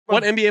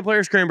What NBA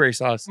player's cranberry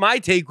sauce? My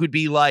take would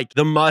be like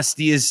the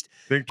mustiest.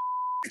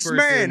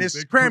 Man,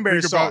 it's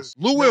cranberry sauce.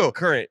 Lou Will.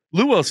 Current.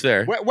 Lou Will's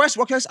fair.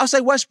 Okay, I'll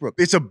say Westbrook.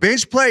 It's a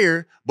bench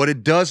player, but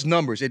it does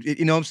numbers.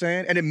 You know what I'm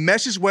saying? And it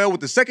meshes well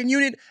with the second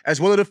unit as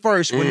well as the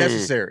first when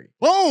necessary.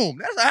 Boom.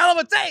 That's a hell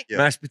of a take. Yeah.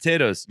 Mashed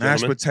potatoes.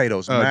 Mashed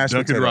potatoes.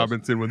 Duncan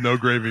Robinson with no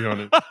gravy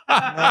on it.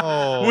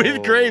 No.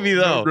 With gravy,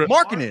 though.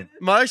 Marketing.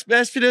 Mashed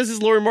potatoes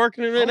is Lori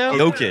marketing right now?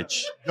 Jokic.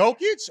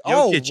 Jokic?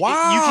 Oh,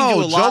 wow. You can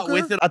do a lot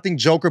with it. I think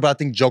Joker, but I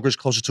think Joker's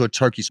closer to a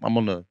turkey. So I'm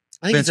on the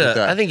fence with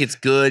that. I think it's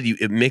good.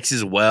 It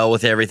mixes well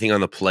with everything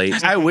on the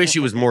plate. I wish it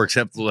was more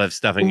acceptable to have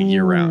stuffing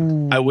year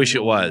round. I wish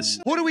it was.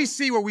 Who do we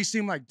see where we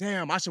seem like,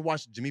 damn, I should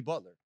watch Jimmy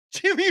Butler?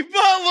 Jimmy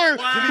Butler.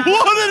 Wow.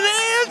 What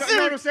an answer. You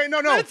know what I'm saying?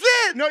 No. That's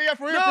it. No, yeah,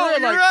 for real. No,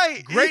 you're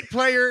right. Great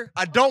player.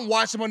 I don't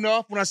watch him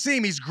enough. When I see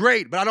him, he's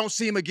great, but I don't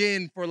see him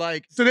again for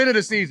like to the end of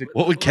the season.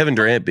 What would Kevin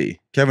Durant be?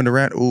 Kevin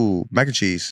Durant, ooh, mac and cheese.